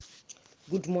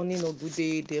Good morning or good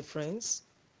day, dear friends.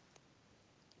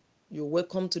 You're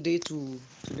welcome today to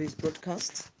today's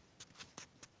broadcast.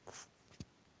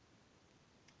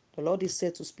 The Lord is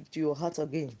set to speak to your heart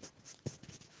again.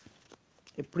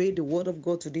 I pray the word of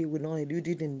God today will not elude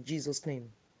it in Jesus'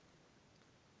 name.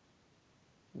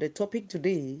 The topic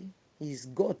today is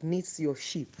God needs your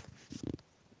sheep.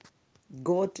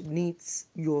 God needs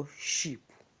your sheep.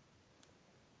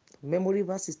 Memory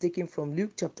verse is taken from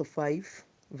Luke chapter 5,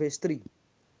 verse 3.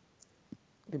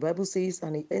 The Bible says,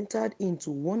 "And he entered into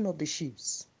one of the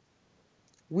ships,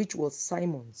 which was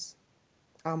Simon's,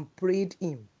 and prayed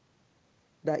him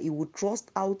that he would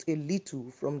thrust out a little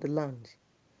from the land.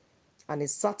 And he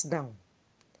sat down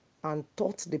and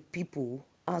taught the people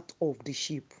out of the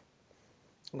ship."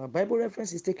 My Bible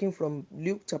reference is taken from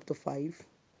Luke chapter 5,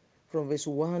 from verse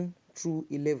 1 through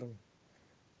 11.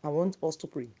 I want us to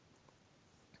pray.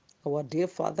 Our dear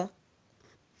Father,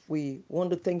 we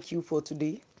want to thank you for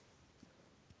today.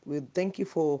 We thank you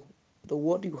for the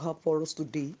word you have for us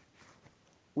today.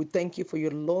 We thank you for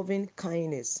your loving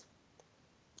kindness.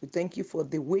 We thank you for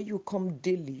the way you come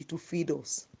daily to feed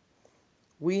us.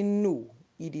 We know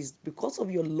it is because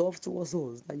of your love towards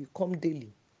us that you come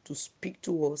daily to speak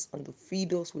to us and to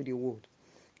feed us with your word.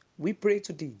 We pray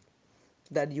today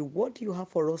that your word you have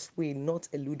for us will not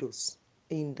elude us.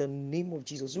 In the name of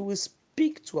Jesus, you will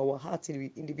speak to our hearts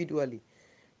individually.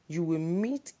 You will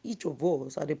meet each of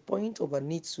us at the point of our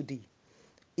needs today.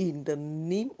 In the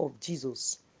name of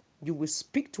Jesus, you will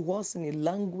speak to us in a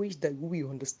language that we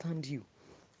will understand you,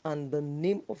 and the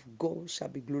name of God shall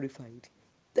be glorified.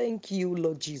 Thank you,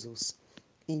 Lord Jesus.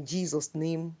 In Jesus'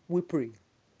 name we pray.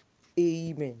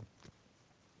 Amen.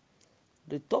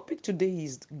 The topic today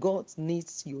is God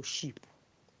needs your sheep.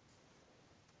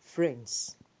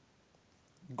 Friends,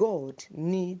 God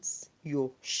needs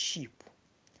your sheep.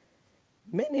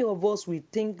 Many of us will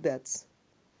think that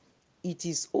it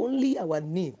is only our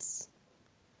needs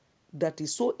that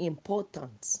is so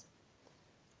important,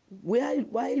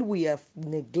 while we are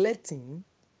neglecting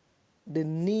the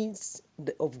needs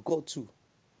of God too.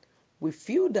 We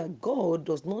feel that God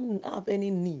does not have any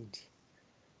need.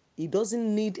 He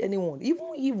doesn't need anyone,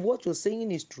 even if what you're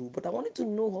saying is true. But I wanted to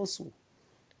know also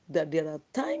that there are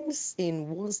times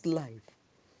in one's life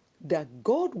that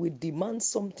God will demand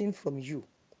something from you.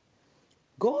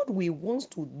 God will wants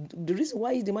to, the reason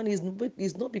why he demands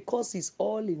is not because he's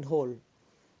all in all.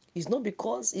 It's not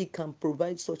because he can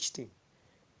provide such thing.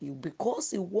 Because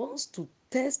he wants to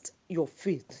test your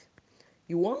faith.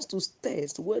 He wants to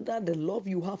test whether the love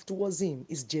you have towards him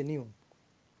is genuine.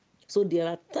 So there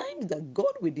are times that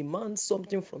God will demand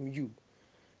something from you.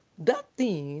 That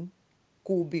thing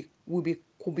could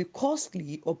be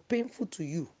costly or painful to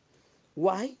you.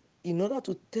 Why? In order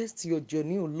to test your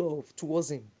genuine love towards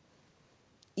him.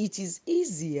 It is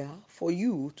easier for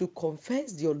you to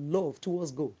confess your love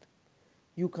towards God.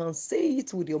 You can say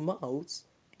it with your mouth,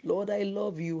 "Lord, I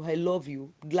love you, I love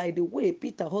you." Like the way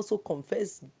Peter also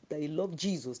confessed that he loved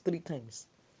Jesus 3 times.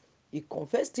 He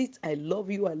confessed it, I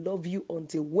love you,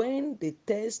 until when the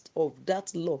test of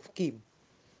that love came.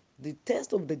 The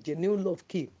test of the genuine love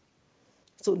came.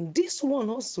 So this one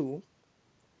also,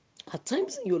 at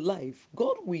times in your life,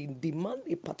 God will demand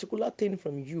a particular thing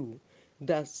from you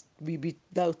that will be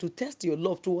that to test your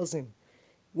love towards him.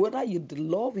 Whether the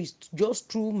love is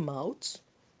just through mouth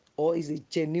or is a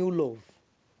genuine love.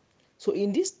 So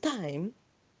in this time,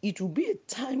 it will be a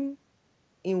time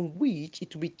in which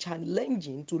it will be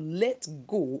challenging to let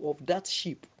go of that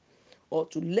sheep or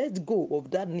to let go of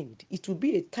that need. It will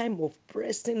be a time of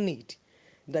pressing need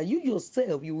that you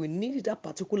yourself, you will need that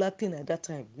particular thing at that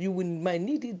time. Might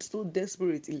need it so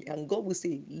desperately, and God will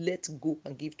say, "Let go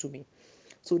and give to me."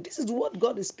 So this is what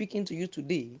God is speaking to you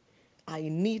today. I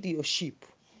need your sheep.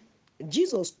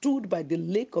 Jesus stood by the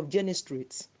lake of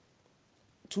Gennesaret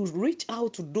to reach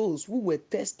out to those who were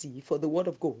thirsty for the word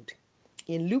of God.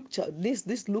 In Luke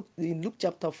in Luke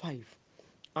chapter 5.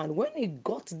 And when he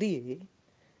got there,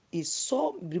 he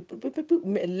saw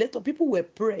a lot of people were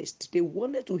pressed. They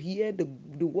wanted to hear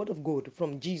the word of God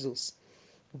from Jesus.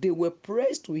 They were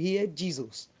pressed to hear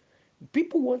Jesus.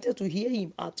 People wanted to hear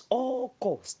him at all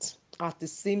costs at the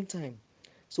same time.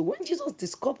 So when Jesus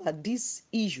discovered this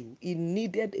issue, he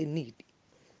needed a need.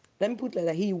 Let me put it like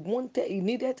that. He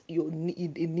needed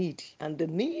a need, and the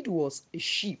need was a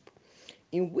sheep,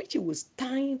 in which he would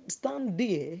stand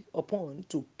there upon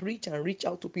to preach and reach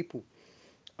out to people.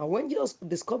 And when Jesus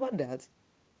discovered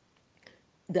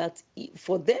that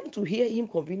for them to hear him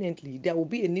conveniently, there will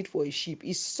be a need for a sheep.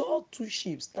 He saw 2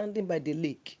 sheep standing by the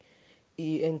lake.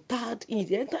 He entered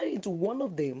into one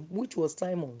of them, which was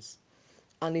Simon's.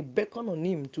 and he beckoned on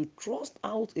him to thrust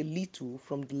out a little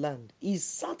from the land. He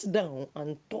sat down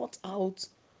and thought out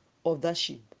of that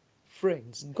sheep.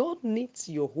 Friends, God needs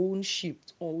your own sheep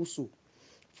also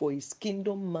for his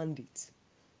kingdom mandate.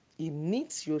 He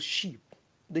needs your sheep.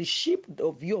 The sheep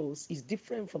of yours is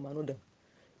different from another.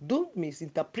 Don't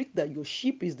misinterpret that your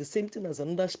sheep is the same thing as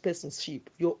another person's sheep.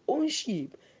 Your own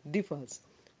sheep differs.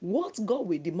 What God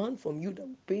will demand from you that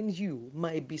will pain you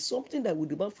might be something that will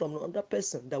demand from another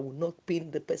person that will not pain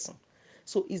the person.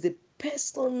 So it's a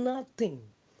personal thing.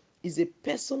 It's a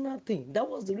personal thing. That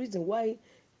was the reason why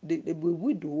the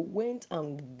widow went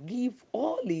and gave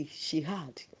all she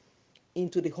had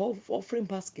into the offering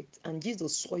basket, and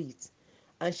Jesus saw it,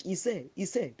 and he said,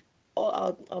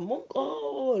 among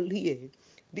all here,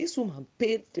 this woman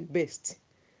paid the best.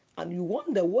 And you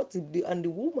wonder and the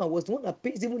woman was the one that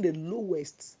pays even the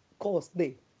lowest cost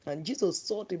there. And Jesus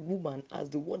saw the woman as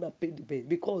the one that paid the best,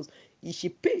 because she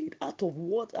paid out of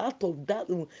what? Out of that,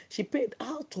 she paid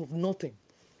out of nothing.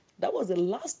 That was the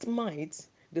last mite,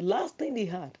 the last thing they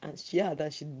had, and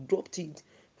she dropped it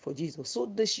for Jesus.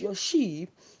 So your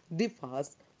sheep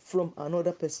differs from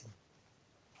another person.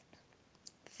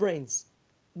 Friends,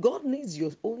 God needs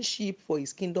your own sheep for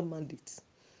his kingdom mandate.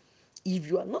 If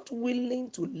you are not willing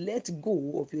to let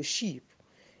go of your sheep,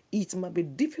 it might be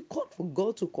difficult for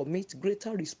God to commit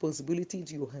greater responsibility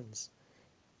into your hands.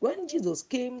 When Jesus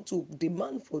came to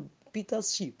demand for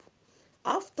Peter's sheep,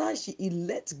 after he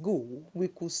let go, we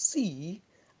could see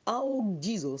how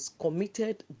Jesus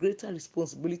committed greater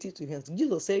responsibility to him.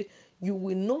 Jesus said, "You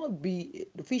will not be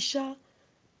a fisher,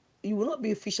 you will not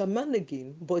be a fisherman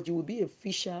again, but you will be a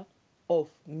fisher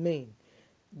of men."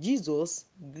 Jesus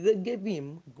gave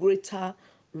him greater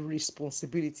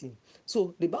responsibility.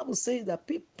 So the Bible says that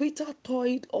Peter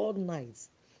toiled all night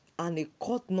and he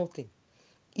caught nothing.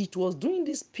 It was during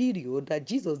this period that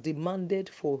Jesus demanded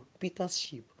for Peter's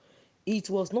sheep. It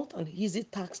was not an easy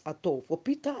task at all for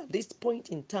Peter at this point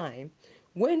in time,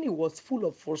 when he was full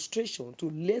of frustration, to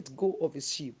let go of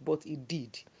his sheep, but he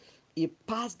did. He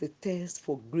passed the test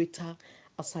for greater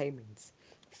assignments.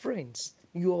 Friends,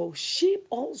 your sheep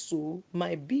also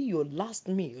might be your last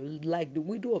meal, like the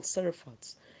widow of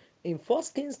Zarephath. In 1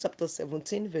 Kings chapter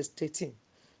 17, verse 13,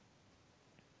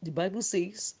 the Bible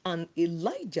says, "And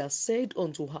Elijah said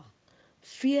unto her,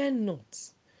 Fear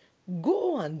not,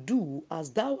 go and do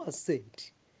as thou hast said,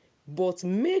 but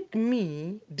make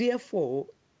me therefore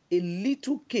a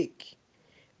little cake.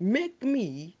 Make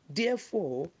me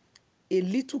therefore a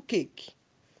little cake,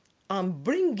 and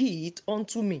bring it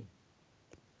unto me.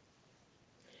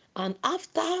 And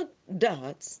after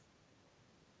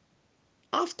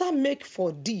make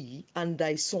for thee and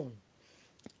thy son."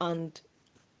 And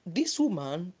this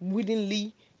woman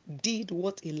willingly did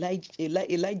what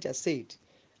Elijah said,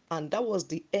 and that was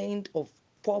the end of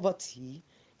poverty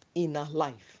in her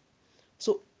life.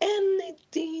 So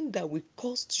anything that will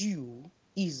cost you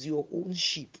is your own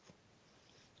sheep.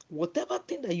 Whatever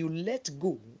thing that you let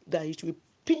go, that it will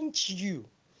pinch you,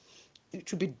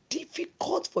 it will be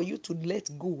difficult for you to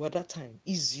let go at that time,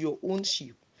 is your own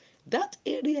sheep. That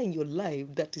area in your life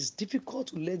that is difficult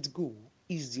to let go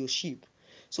is your sheep.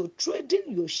 So trading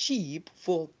your sheep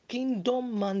for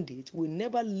kingdom mandate will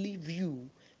never leave you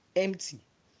empty.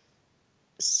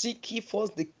 Seek ye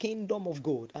first the kingdom of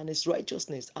God and his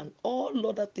righteousness, and all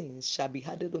other things shall be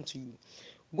added unto you.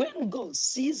 When God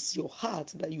sees your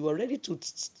heart that you are ready to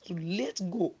let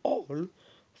go all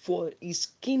for his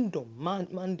kingdom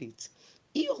mandate,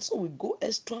 he also will go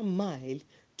extra mile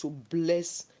to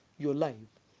bless your life.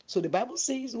 So the Bible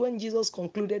says, when Jesus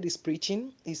concluded his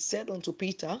preaching, he said unto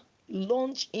Peter,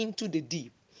 "Launch into the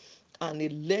deep, and he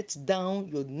let down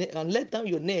your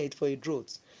net for a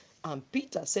draught." And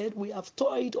Peter said, "We have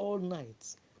toiled all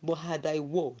night, but had thy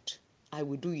word, I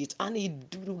will do it." And he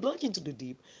launched into the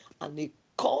deep, and he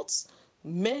caught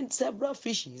several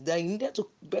fishes that he needed to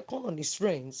beckon on his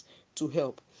friends to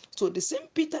help. So the same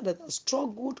Peter that has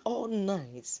struggled all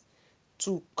night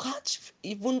to catch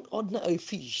even ordinary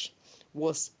fish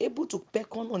was able to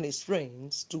beckon on his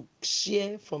friends to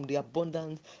share from the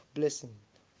abundant blessing.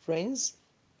 Friends,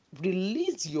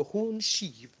 release your own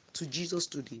sheep to Jesus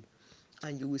today,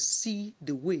 and you will see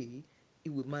the way he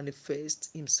will manifest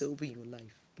himself in your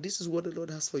life. This is what the Lord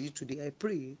has for you today. I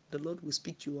pray the Lord will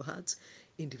speak to your heart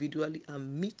individually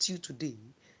and meet you today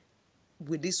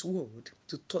with this word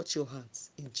to touch your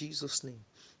hearts in Jesus' name.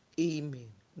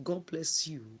 Amen. God bless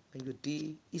you, and your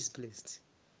day is blessed.